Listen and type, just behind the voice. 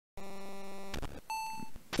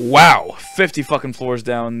Wow, 50 fucking floors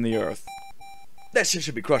down in the earth. That shit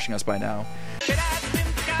should be crushing us by now.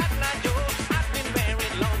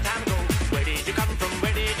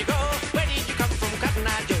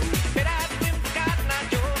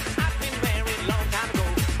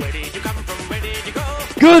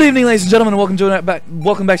 Good evening, ladies and gentlemen, and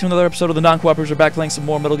welcome back to another episode of the Non-Cooperators. We're back playing some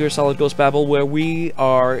more Metal Gear Solid Ghost Babel, where we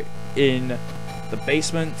are in the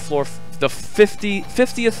basement floor, the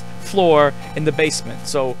 50th floor in the basement.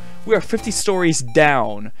 So we are 50 stories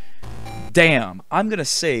down. Damn, I'm gonna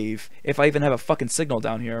save if I even have a fucking signal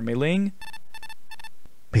down here. Mei Ling?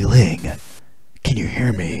 Mei Ling, can you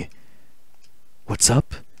hear me? What's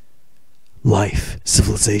up? Life,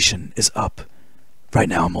 civilization is up. Right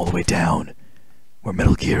now I'm all the way down, where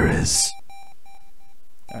Metal Gear is.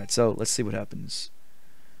 Alright, so let's see what happens.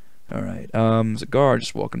 Alright, there's a guard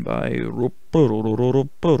just walking by.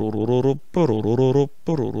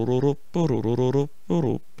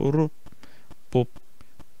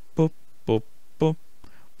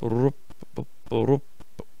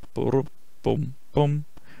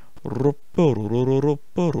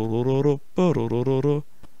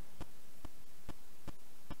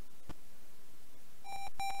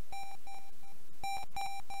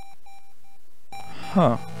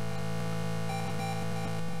 Huh.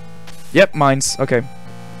 Yep, mines. Okay.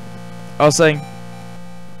 I was saying...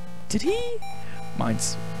 Did he?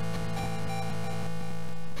 Mines.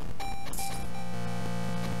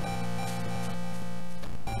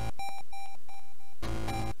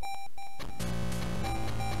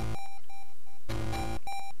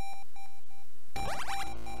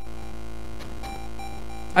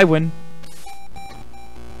 I win.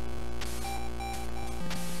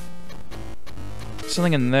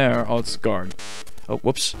 Something in there. Oh, it's a guard. Oh,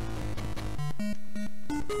 whoops.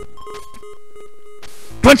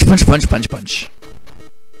 Punch, punch, punch, punch, punch.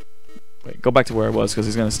 Wait, go back to where I was, because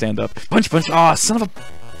he's gonna stand up. Punch, punch. Ah, oh, son of a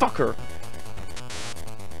fucker.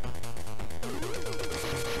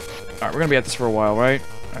 Alright, we're gonna be at this for a while, right?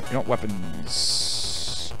 Alright, you know what?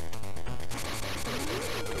 Weapons.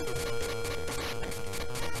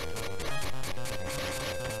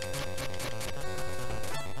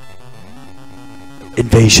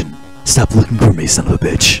 Invasion. Stop looking for me, son of a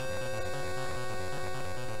bitch.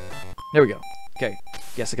 There we go. Okay.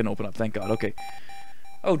 Yes, I can open up. Thank God. Okay.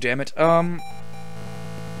 Oh, damn it.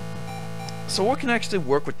 So what can actually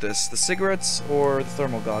work with this? The cigarettes or the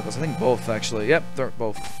thermal goggles? I think both, actually. Yep, they're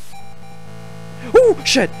both. Ooh,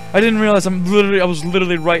 shit! I didn't realize I was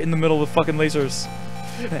literally right in the middle of the fucking lasers.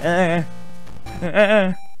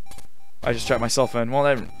 I just trapped myself in. Well,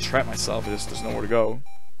 I didn't trap myself. There's nowhere to go.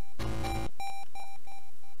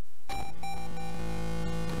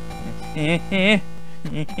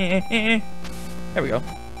 There we go.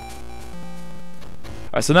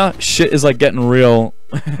 Alright, so now shit is like getting real.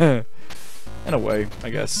 In a way, I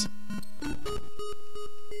guess. Oh,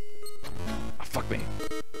 fuck me.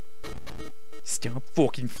 Stop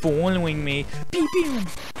fucking following me. Pew pew.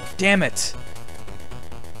 Damn it.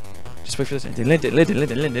 Just wait for this. Okay,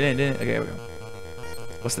 here we go.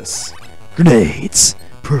 What's this? Grenades.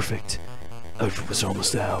 Perfect. I was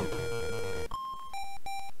almost out.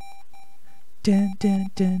 Dun,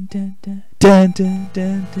 dun, dun, dun, dun. Dun, dun,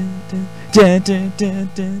 dun, dun, dun. Dun, dun, dun,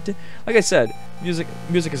 dun, dun. Like I said, music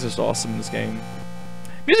is just awesome in this game.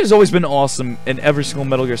 Music has always been awesome in every single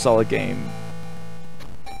Metal Gear Solid game.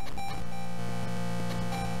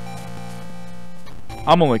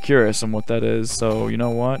 I'm only curious on what that is, so you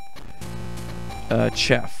know what?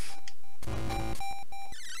 Chef.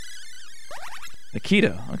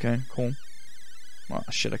 Nikita. Okay, cool. Oh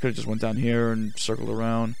shit, I could have just went down here and circled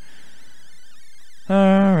around.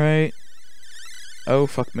 Alright. Oh,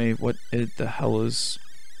 fuck me. What the hell is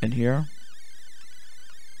in here?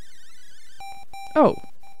 Oh.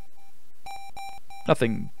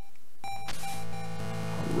 Nothing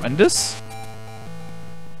horrendous?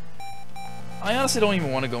 I honestly don't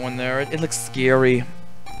even want to go in there. It looks scary.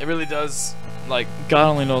 It really does. Like, God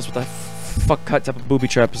only knows what the fuck type of booby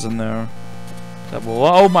trap is in there. That will.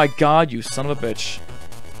 Oh my God, you son of a bitch.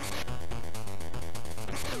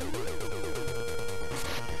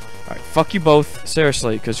 Alright, fuck you both,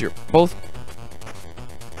 seriously, because you're both...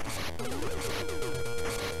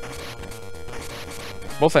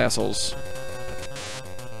 both assholes.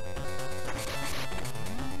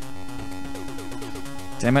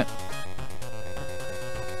 Damn it.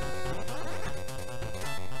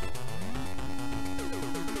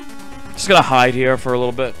 Just gonna hide here for a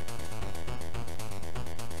little bit.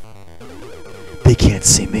 They can't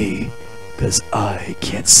see me, because I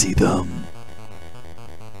can't see them.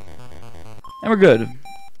 And we're good.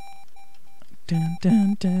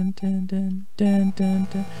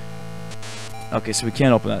 Okay, so we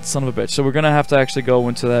can't open that. Son of a bitch. So we're gonna have to actually go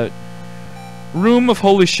into that room of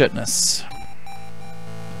holy shitness.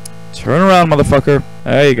 Turn around, motherfucker.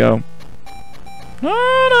 There you go.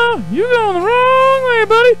 No, you going the wrong way,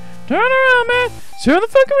 buddy. Turn around, man. Turn the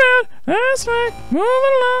fuck around. That's right. Move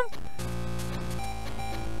it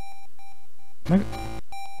along.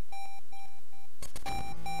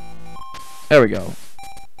 There we go.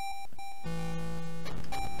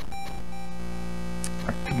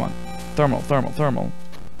 Alright, come on. Thermal.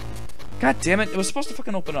 God damn it. It was supposed to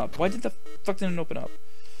fucking open up. Why did the fuck didn't it open up?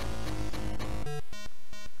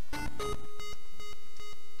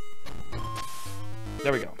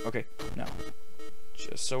 There we go. Okay, now.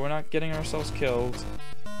 Just so we're not getting ourselves killed.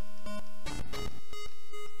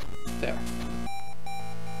 There.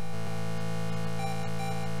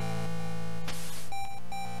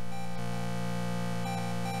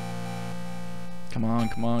 Come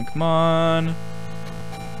on.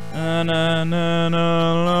 Na na na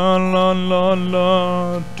na la la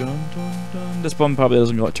la dun dun. This button probably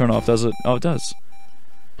doesn't turn off, does it? Oh, it does.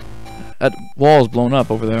 That wall's blown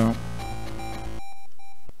up over there.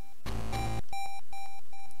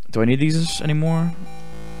 Do I need these anymore?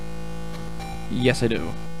 Yes, I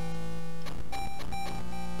do.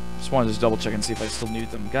 Just wanted to double check and see if I still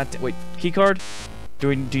need them. God damn, wait, key card?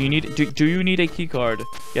 Do you need a key card?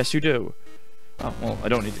 Yes, you do. Oh, well, I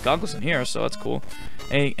don't need the goggles in here, so that's cool.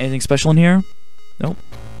 Anything special in here? Nope.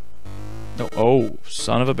 No. Oh,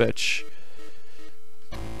 son of a bitch.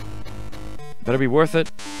 Better be worth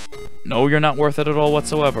it. No, you're not worth it at all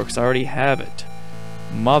whatsoever, because I already have it.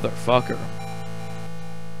 Motherfucker.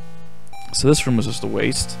 So this room was just a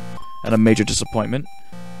waste, and a major disappointment.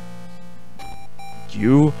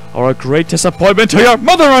 You are a great disappointment to your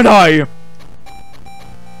mother and I!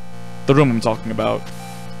 The room I'm talking about.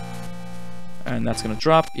 And that's gonna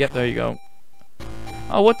drop. Yep, there you go.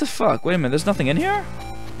 Oh, what the fuck? Wait a minute, there's nothing in here?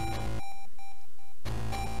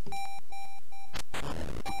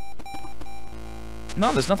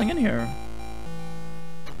 No, there's nothing in here.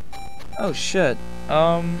 Oh, shit.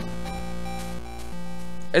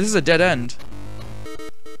 This is a dead end.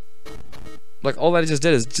 Like, all that I just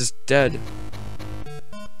did is just dead.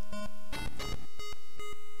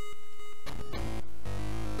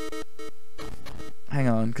 Hang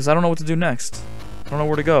on, because I don't know what to do next. I don't know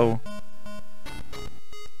where to go.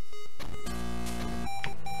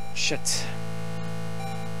 Shit.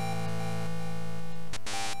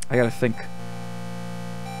 I gotta think.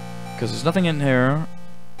 Because there's nothing in here.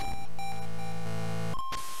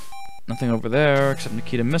 Nothing over there except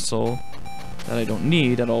Nikita missile that I don't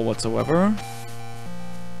need at all whatsoever.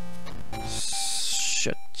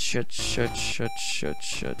 Shit.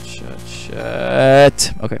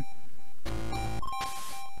 Okay.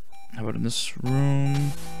 How about in this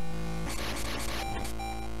room?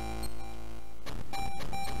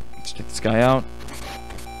 Let's take this guy out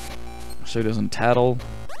so he doesn't tattle.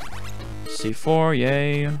 C4,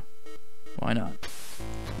 yay. Why not?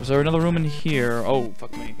 Was there another room in here? Oh,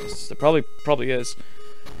 fuck me. There probably is.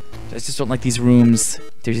 I just don't like these rooms.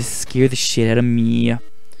 They just scare the shit out of me.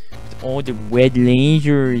 With all the red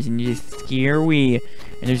lasers and they just scare me. And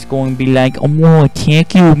they're just going to be like, oh, I'm gonna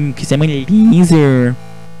attack you because I'm a laser.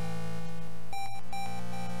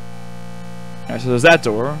 Alright, so there's that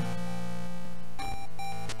door.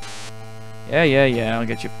 Yeah, I'll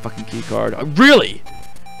get you a fucking key card. Really?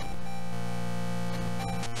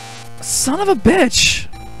 Son of a bitch!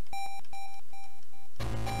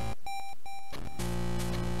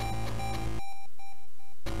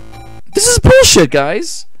 This is bullshit,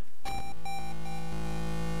 guys!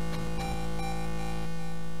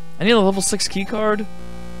 I need a level 6 key card?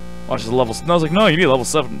 Watch, the level. No, I was like, no, you need a level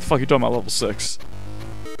 7. The fuck you talking about level 6?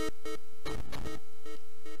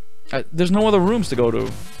 There's no other rooms to go to.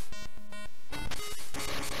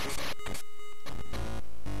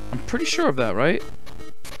 I'm pretty sure of that, right?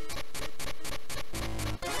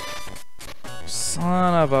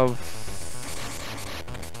 Son of a...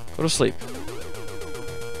 Go to sleep.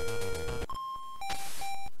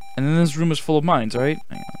 And then this room is full of mines, right?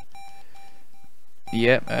 Hang on.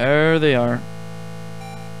 Yep, there they are.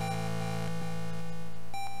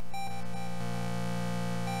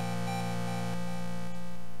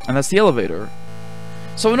 And that's the elevator.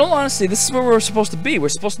 So in all honesty, this is where we're supposed to be. We're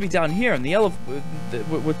supposed to be down here in the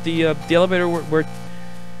the elevator. Where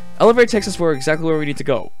elevator takes us exactly where we need to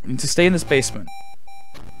go. We need to stay in this basement.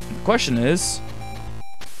 The question is,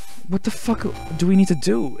 what the fuck do we need to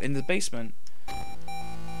do in the basement?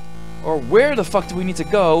 Or where the fuck do we need to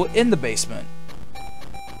go in the basement?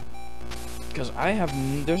 Because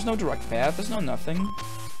there's no direct path. There's no nothing.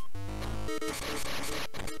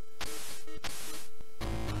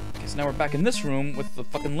 So now we're back in this room with the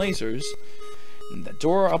fucking lasers. And the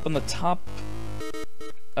door up on the top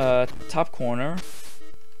corner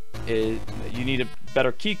is you need a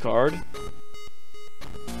better key card.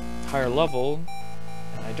 Higher level.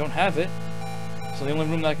 And I don't have it. So the only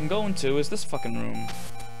room that I can go into is this fucking room.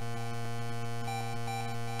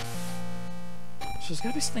 So there's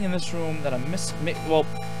gotta be something in this room that I'm missing. Well,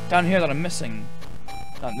 down here that I'm missing.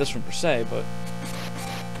 Not in this room per se, but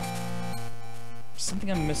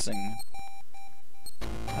something I'm missing.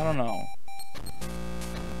 I don't know.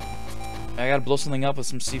 I gotta blow something up with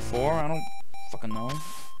some C4? I don't fucking know.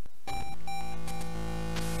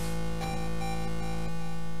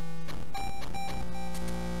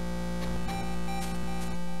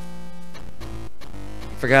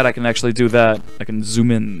 Forgot I can actually do that. I can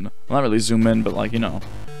zoom in. Well, not really zoom in, but like, you know.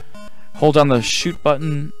 Hold down the shoot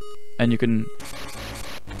button, and you can,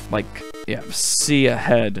 like, yeah, see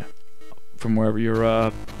ahead from wherever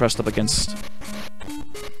you're pressed up against.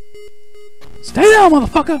 Stay down,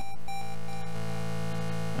 motherfucker!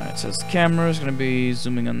 Alright, so the camera's gonna be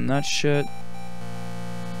zooming on that shit.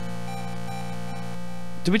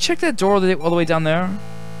 Did we check that door all the way down there?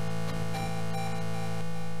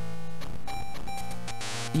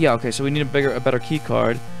 Yeah, okay, so we need a better key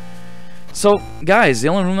card. So, guys, the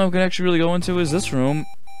only room that we can actually really go into is this room.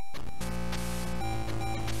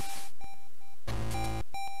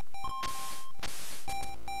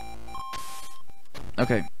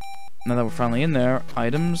 Okay, now that we're finally in there,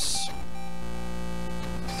 items.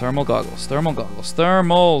 Thermal goggles, thermal goggles,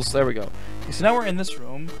 thermals! There we go. Okay, so now we're in this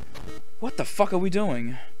room. What the fuck are we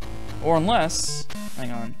doing? Or unless...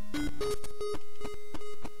 Hang on.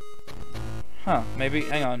 Huh, maybe,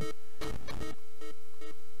 hang on.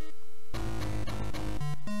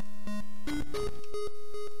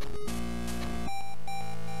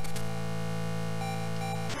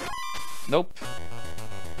 Nope.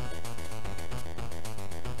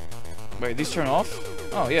 Wait, these turn off?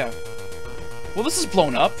 Oh, yeah. Well, this is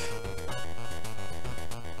blown up.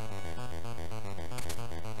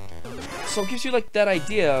 So it gives you, like, that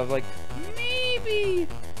idea of, like, maybe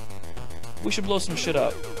we should blow some shit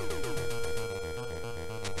up.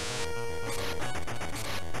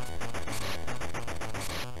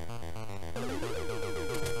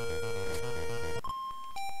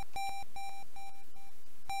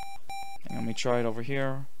 Let me try it over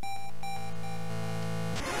here.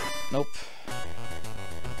 Nope.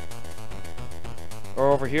 Or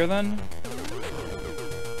over here then?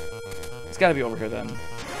 It's gotta be over here then.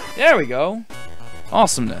 There we go!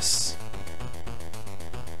 Awesomeness.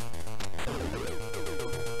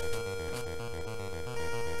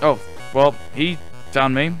 Oh, well, he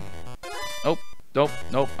found me. Oh, nope,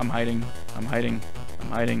 nope, I'm hiding. I'm hiding. I'm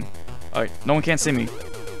hiding. Alright, no one can't see me.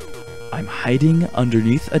 I'm hiding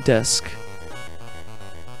underneath a desk.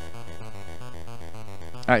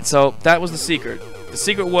 Alright, so that was the secret. The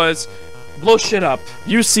secret was blow shit up.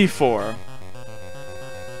 Use C4.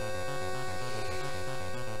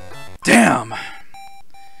 Damn!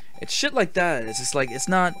 It's shit like that. It's just like, it's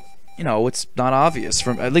not, you know, it's not obvious.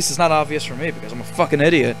 At least it's not obvious for me because I'm a fucking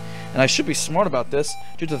idiot. And I should be smart about this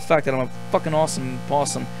due to the fact that I'm a fucking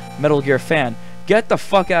awesome Metal Gear fan. Get the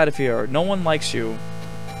fuck out of here. No one likes you.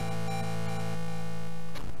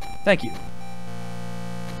 Thank you.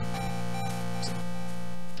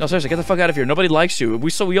 No, seriously, get the fuck out of here. Nobody likes you.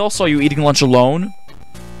 We all saw you eating lunch alone.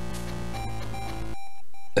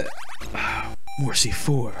 More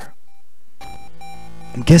C4.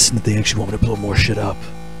 I'm guessing that they actually want me to blow more shit up.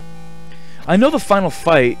 I know the final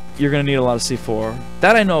fight, you're gonna need a lot of C4.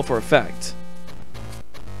 That I know for a fact.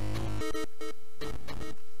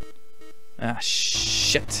 Ah,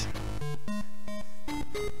 shit.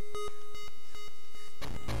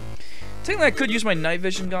 Technically, I could use my night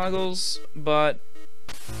vision goggles, but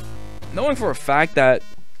knowing for a fact that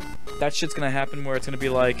that shit's gonna happen where it's gonna be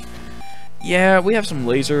like, yeah, we have some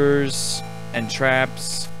lasers and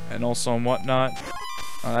traps and also and whatnot.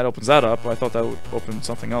 That opens that up. I thought that would open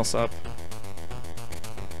something else up.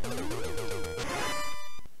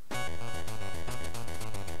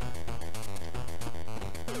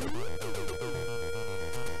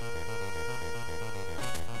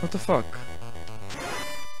 What the fuck?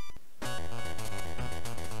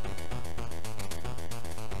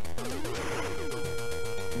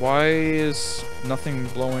 Why is nothing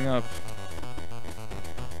blowing up?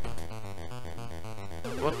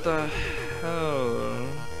 What the hell?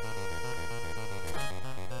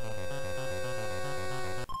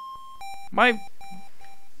 Am I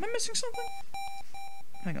missing something?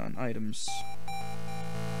 Hang on, items.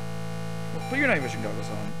 Well, put your night vision goggles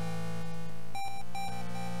on.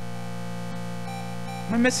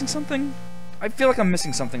 Am I missing something? I feel like I'm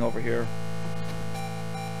missing something over here.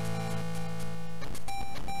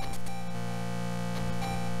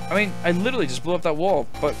 I mean, I literally just blew up that wall,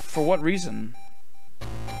 but for what reason?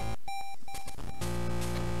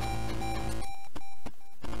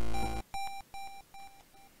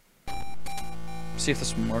 See if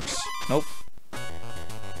this one works. Nope.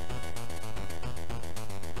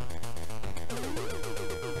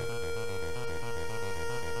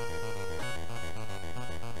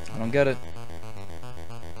 I don't get it.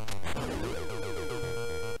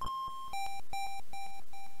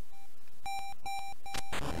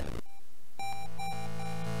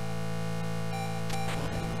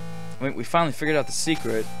 I mean, we finally figured out the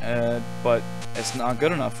secret, but it's not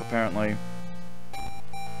good enough, apparently.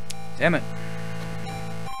 Damn it.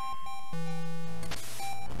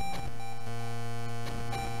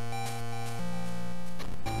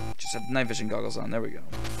 Just have night vision goggles on. There we go.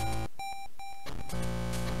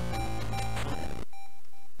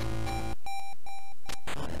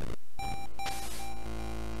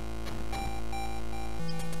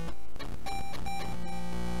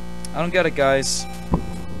 I don't get it, guys.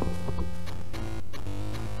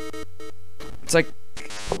 It's like...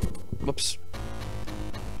 Whoops.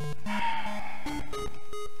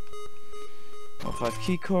 L5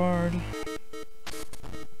 key card.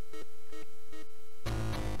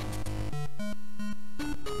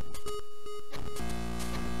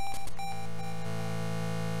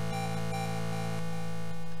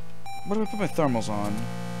 What do I put my thermals on?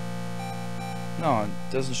 No, it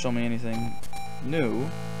doesn't show me anything new.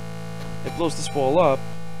 It blows this wall up,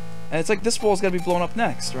 and it's like this wall's gotta be blown up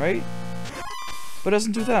next, right? But it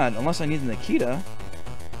doesn't do that, unless I need the Nikita.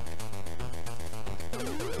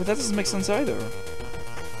 But that doesn't make sense either.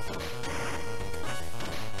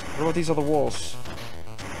 What about these other walls?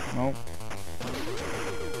 No.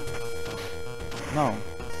 No.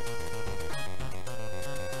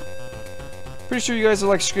 Pretty sure you guys are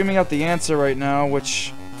like screaming out the answer right now,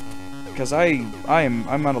 which... Because I'm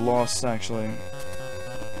at a loss, actually.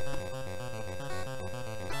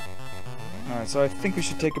 Alright, so I think we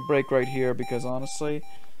should take a break right here, because honestly...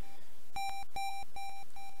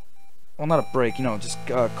 Well, not a break, you know, just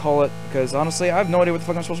call it, because honestly, I have no idea what the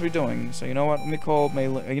fuck I'm supposed to be doing. So you know what, let me call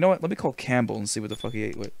Mei-Ling, you know what, let me call Campbell and see what the fuck he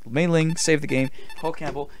ate. Mei-Ling, save the game, call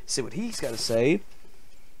Campbell, see what he's got to say.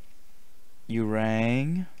 You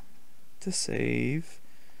rang to save.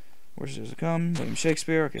 Where's it come? William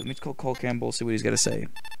Shakespeare. Okay, let me call Campbell, see what he's got to say.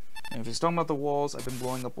 And if he's talking about the walls, I've been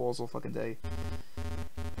blowing up walls all fucking day.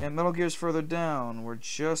 And Metal Gear's further down. We're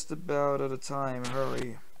just about out of time.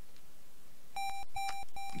 Hurry.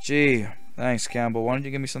 Gee, thanks, Campbell. Why don't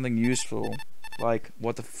you give me something useful? Like,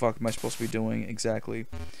 what the fuck am I supposed to be doing exactly?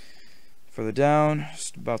 Further down.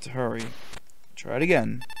 Just about to hurry. Try it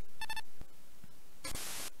again.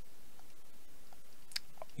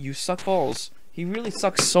 You suck balls. He really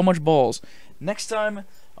sucks so much balls. Next time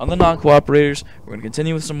on the Non-Cooperators, we're going to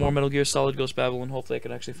continue with some more Metal Gear Solid Ghost Babel, and hopefully I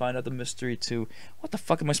can actually find out the mystery to what the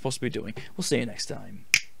fuck am I supposed to be doing. We'll see you next time.